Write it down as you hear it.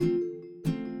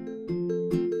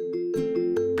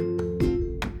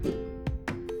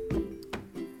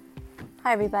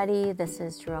Hi everybody, this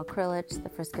is Jarrell Krilich, the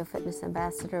Frisco Fitness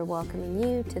Ambassador, welcoming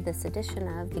you to this edition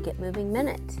of the Get Moving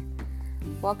Minute.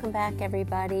 Welcome back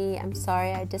everybody. I'm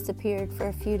sorry I disappeared for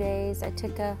a few days. I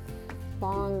took a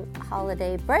long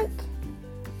holiday break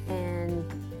and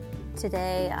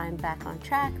today I'm back on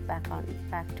track,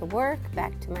 back to work,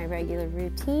 back to my regular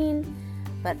routine.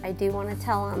 But I do want to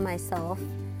tell on myself,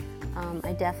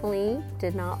 I definitely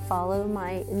did not follow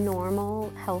my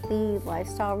normal healthy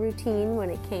lifestyle routine when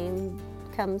it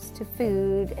comes to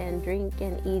food and drink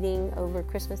and eating over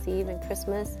Christmas Eve and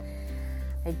Christmas.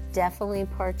 I definitely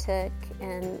partook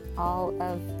in all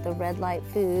of the red light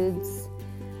foods,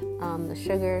 the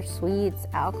sugar, sweets,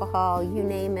 alcohol, you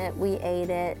name it, we ate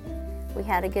it. We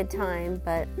had a good time,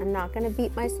 but I'm not going to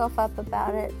beat myself up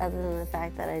about it other than the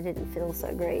fact that I didn't feel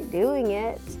so great doing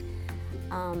it.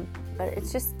 But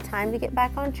it's just time to get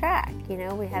back on track. You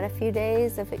know, we had a few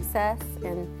days of excess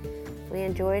and we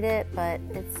enjoyed it, but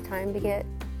it's time to get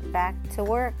back to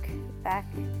work, back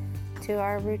to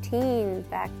our routine,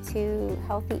 back to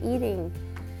healthy eating.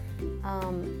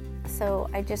 So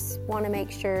I just want to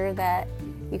make sure that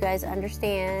you guys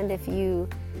understand if you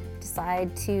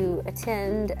decide to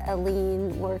attend a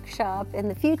lean workshop in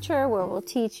the future where we'll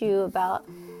teach you about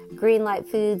green light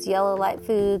foods, yellow light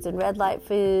foods, and red light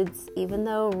foods. Even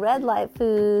though red light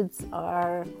foods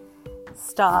are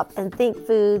stop and think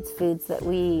foods that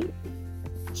we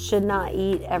should not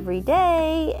eat every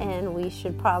day and we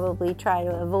should probably try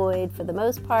to avoid for the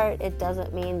most part, it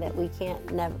doesn't mean that we can't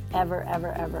ever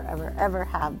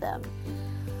have them.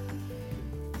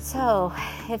 So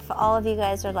if all of you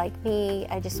guys are like me,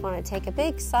 I just want to take a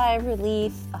big sigh of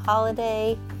relief. The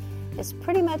holiday is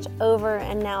pretty much over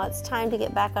and now it's time to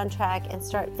get back on track and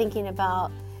start thinking about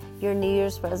your New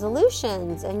Year's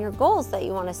resolutions and your goals that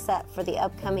you want to set for the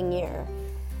upcoming year.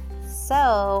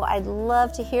 So I'd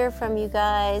love to hear from you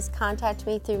guys. Contact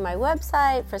me through my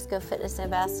website,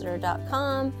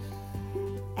 friscofitnessambassador.com,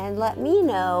 and let me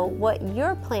know what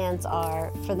your plans are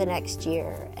for the next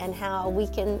year and how we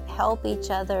can help each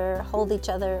other, hold each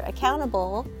other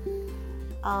accountable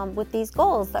with these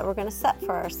goals that we're going to set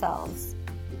for ourselves.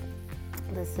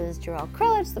 This is Jarrell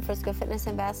Krilich, the Frisco Fitness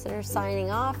Ambassador,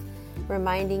 signing off,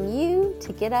 reminding you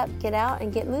to get up, get out,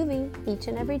 and get moving each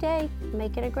and every day.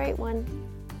 Make it a great one.